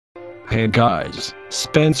Hey guys,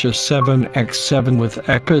 Spencer 7x7 with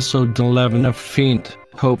episode 11 of Fiunt.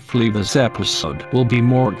 Hopefully this episode will be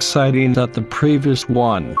more exciting than the previous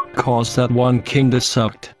one, cause that one kinda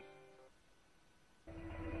sucked.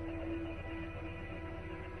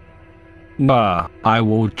 Nah, I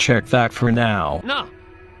will check that for now.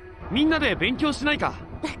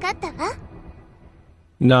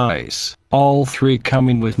 Nice, all three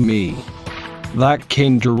coming with me. That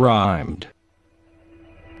kinda rhymed.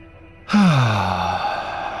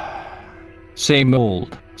 Same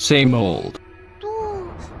old, same old. 今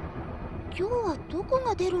日はどこ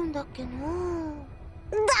が出るんだっけな。わかんね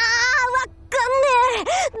え。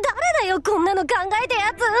誰だよこんなの考えた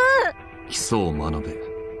やつ。基礎を学べ。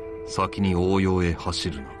先に応用へ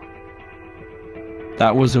走るな。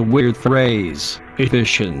That was a weird phrase.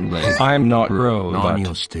 Efficiently. I'm not robot. 何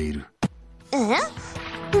をしている？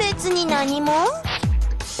別に何も。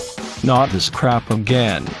Not this crap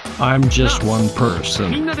again. I'm just one person.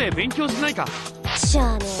 みんなで勉強しないか。し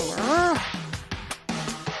ゃあね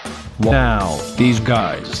えな。Wow, these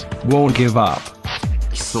guys won't give up.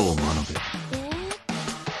 基礎を学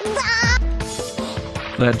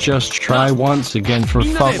べ。 Let's just try once again for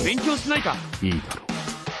みんな fun. で勉強しないか。いいだろう。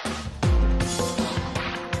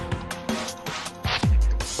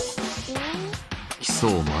基礎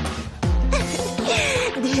を学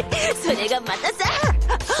べ。で、それがまたさ。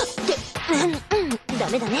ダ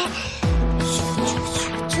メだね。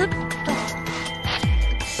集中っと。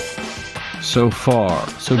So far,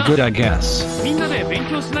 so good, I guess. みんなで勉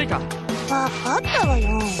強しないか。わかったわ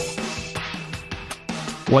よ。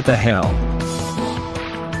What the hell?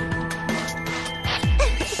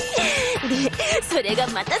 で、それが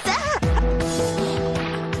またさ。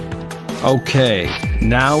Okay,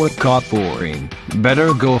 now it got boring.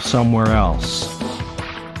 Better go somewhere else.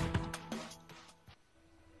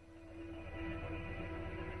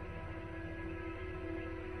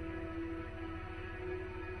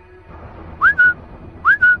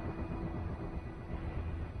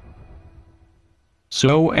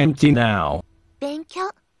 So empty now. 勉強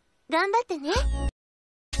頑張ってね。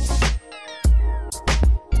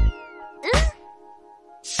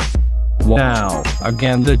Wow,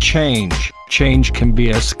 again the change. Change can be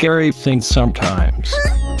a scary thing sometimes. ね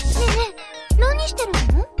え、何してる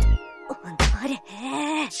の？あれ。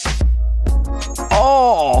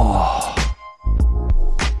Oh!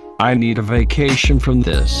 I need a vacation from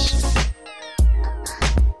this.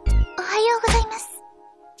 おはようございます。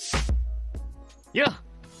や、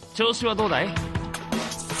調子はどうだい？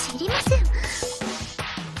知りません。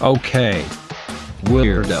 Okay.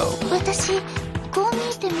 Weirdo. 私、こう見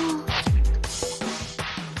えても。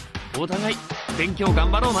お互い勉強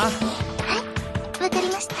頑張ろうな。はい、わか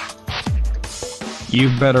りました。You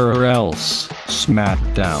better or else.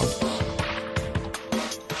 Smackdown.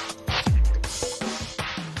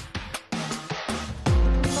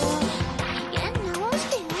 機嫌直し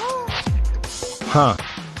てよ。Huh.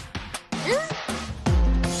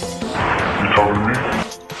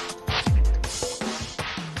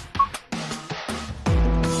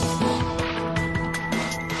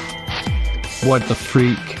 What the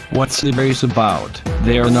freak? What's the race about?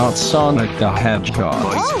 They are not Sonic the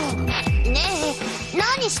Hedgehog. ねえ、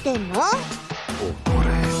何してんの？こ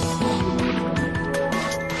れ。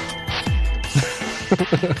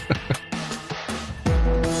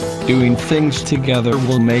Doing things together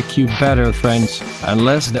will make you better friends,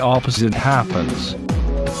 unless the opposite happens.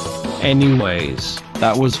 Anyways,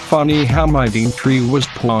 that was funny how my Dean tree was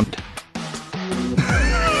plant.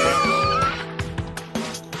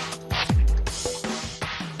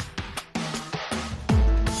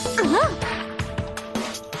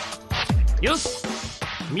 Yes. よし、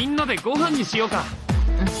みんなでご飯にしようか。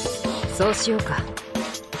そうしようか。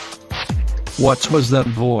What was that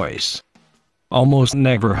voice? Almost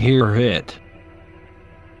never hear it.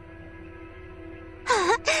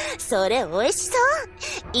 それ美味しそう。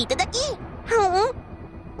いただき。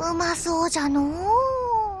うまそうじゃのう。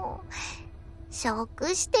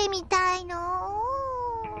食してみたいの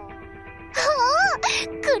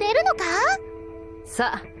う。くれるのか？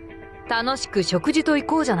さあ、楽しく食事と行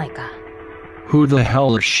こうじゃないか。Who the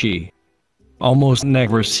hell is she? Almost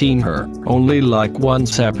never seen her, only like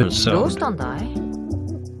once どう episode. したんだい？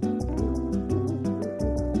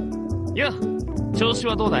や、調子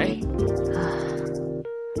はどうだい？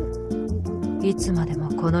いつまでも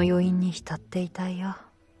この余韻に浸っていたいよ。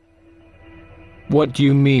What do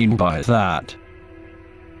you mean by that?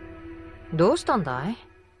 どうしたんだい？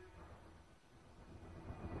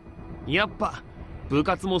やっぱ部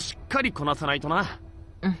活もしっかりこなさないとな。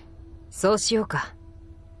うん、そうしようか。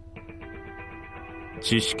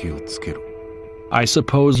知識をつけろ。I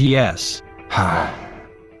suppose yes.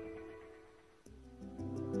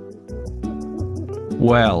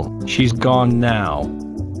 Well, she's gone now.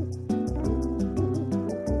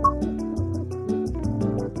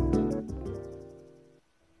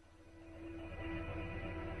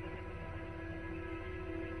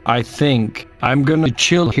 I think I'm gonna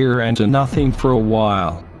chill here and do nothing for a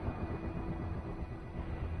while.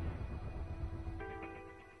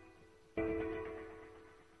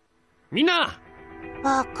 Mina!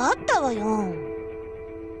 わかったわよ。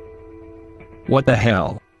 What the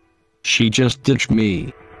hell? She just ditched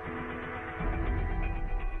me.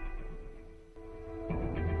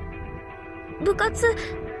 部活、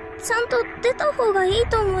ちゃんと出た方がいい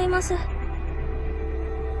と思います。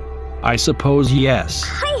 I suppose yes.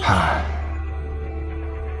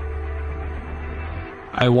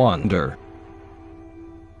 I wonder.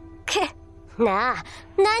 なあ、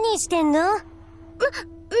何してんの？何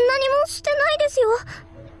もしてないですよ。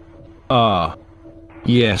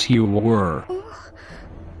Yes you were.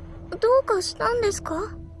 どうかしたんですか？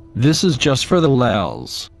 This is just for the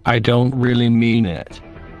lels. I don't really mean it.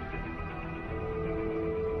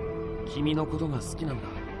 君のことが好きなんだ。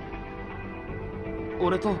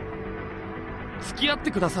俺と付き合って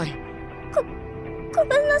ください。ご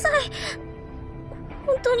めんなさい。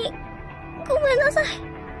本当にごめんなさい。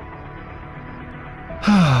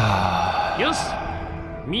よし、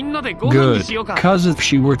みんなでご飯にしよう Good, か。 cause if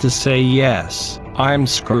she were to say yes, I'm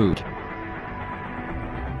screwed.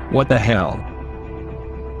 What the hell?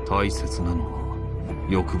 大切なのは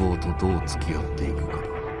欲望とどう付き合っていくかだ。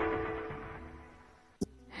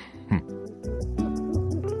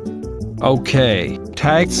Okay,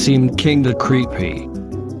 tag seemed kinda creepy.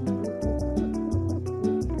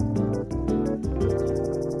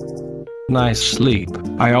 Nice sleep.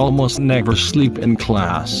 I almost never sleep in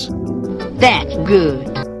class. That's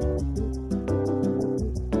good.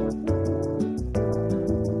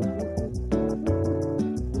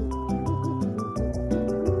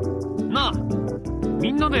 なあ、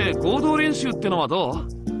みんなで合同練習ってのはど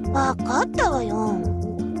う？わかったわよ。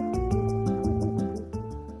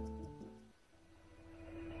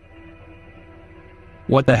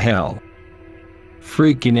 What the hell?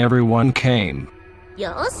 Freaking everyone came.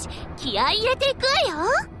 よし、気合い入れていくわ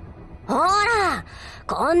よ。ほら、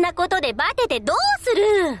こんなことでバテてどうす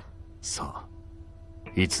る？さあ、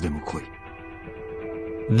いつでも来い。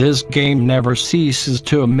 This game never ceases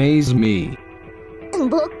to amaze me.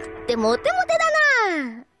 僕ってモテモテだ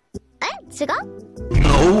な。違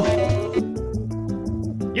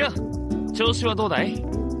う？ いや、調子はどうだい？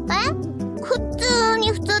普通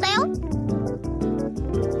に普通だよ。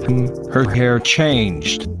 Her hair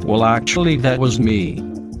changed. Well, actually, that was me.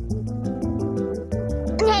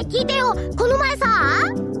 ねえ、聞いてよ。この前さ、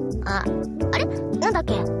あれなんだっ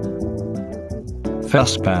け？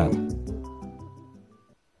 Fespan.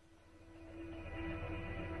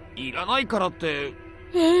 いらないからって。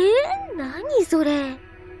何それ？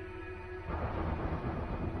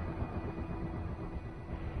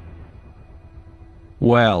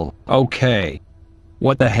 Well, okay.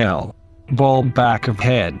 What the hell? Bald back of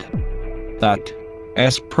head.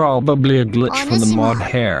 That's probably a glitch from the mod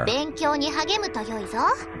hair. 勉強に励むと良いぞ。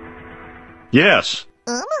 Yes.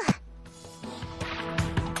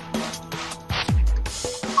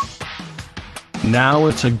 Now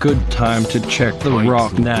it's a good time to check the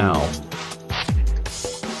rock now.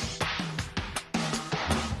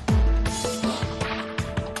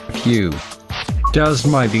 Phew. Does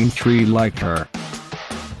my bean tree like her?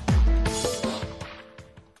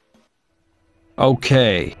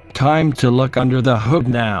 Okay, time to look under the hood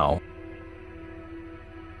now.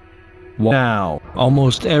 Wow,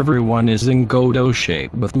 almost everyone is in Godot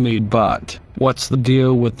shape with me, but what's the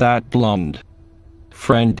deal with that blonde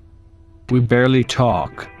friend? We barely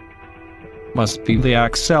talk. Must be the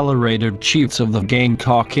accelerated cheats of the game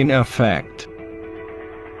talking effect.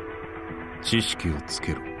 知識をつ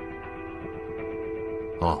けろ。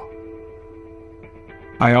ああ。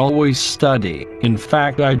 I always study. In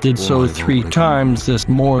fact, I did so 3 times this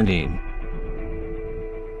morning.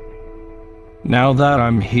 Now that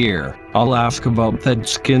I'm here, I'll ask about that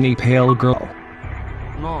skinny pale girl.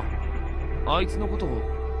 なあ、あいつのことを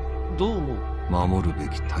どう思う？守るべ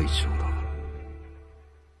き対象だ。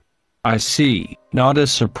 I see. Not a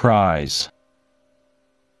surprise.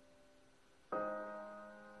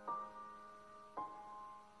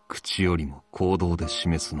 口よりも行動で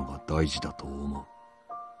示すのが大事だと思う。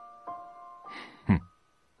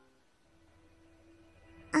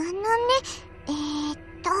頑張れ。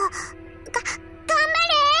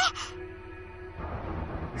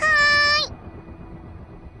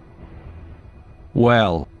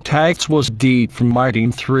Well, Tax was deed from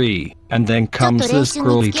Mighty 3, and then comes this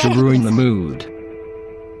girlie to ruin the mood.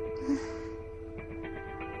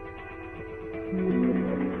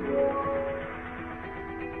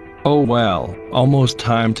 Oh well, almost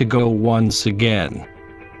time to go once again.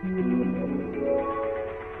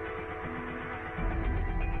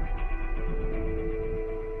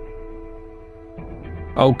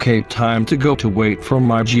 Okay, time to go to wait for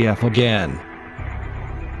my GF again.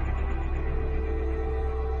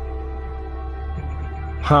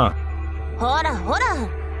 Huh. ほらほら、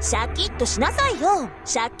シャキッとしなさいよ、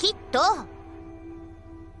シャキッと。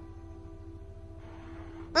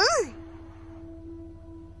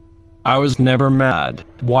I was never mad.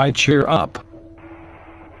 Why cheer up?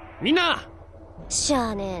 みんなし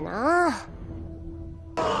ゃあねえな。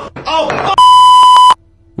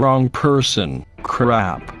Wrong person.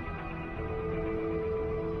 Crap.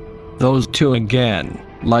 Those two again,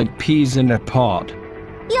 like peas in a pod. よ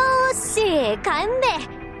ーし、勘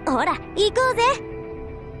弁。ほら、行こうぜ。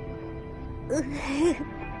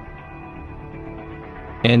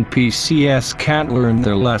NPCs can't learn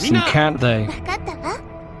their lesson, can't they? わかったわ。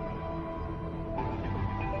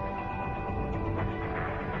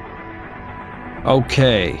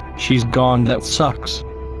Okay, she's gone, that sucks.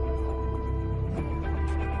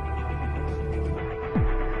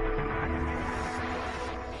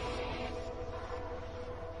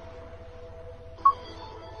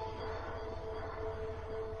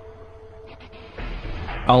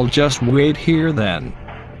 I'll just wait here then.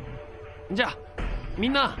 じゃあみ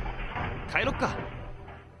んな帰ろっか。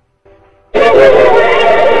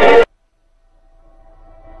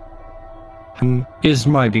Is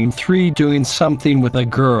Mighty 3 doing something with a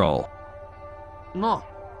girl?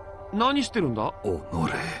 何してるんだ？おの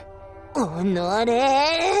れ。おの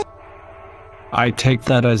れ。 I take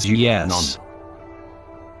that as yes.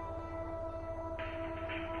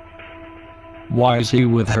 Why is he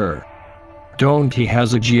with her? Don't he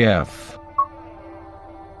has a GF?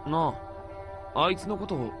 なあ、あいつのこ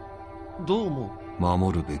とどう思う？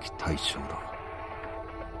守るべき対象だ。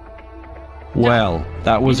Well,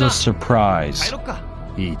 that was a surprise. 帰ろっか。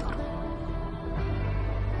いいだろう。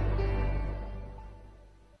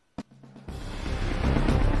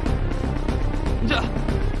じゃあ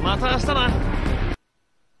また明日な。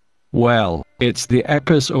Well, it's the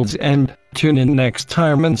episode's end. Tune in next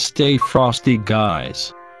time and stay frosty,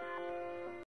 guys.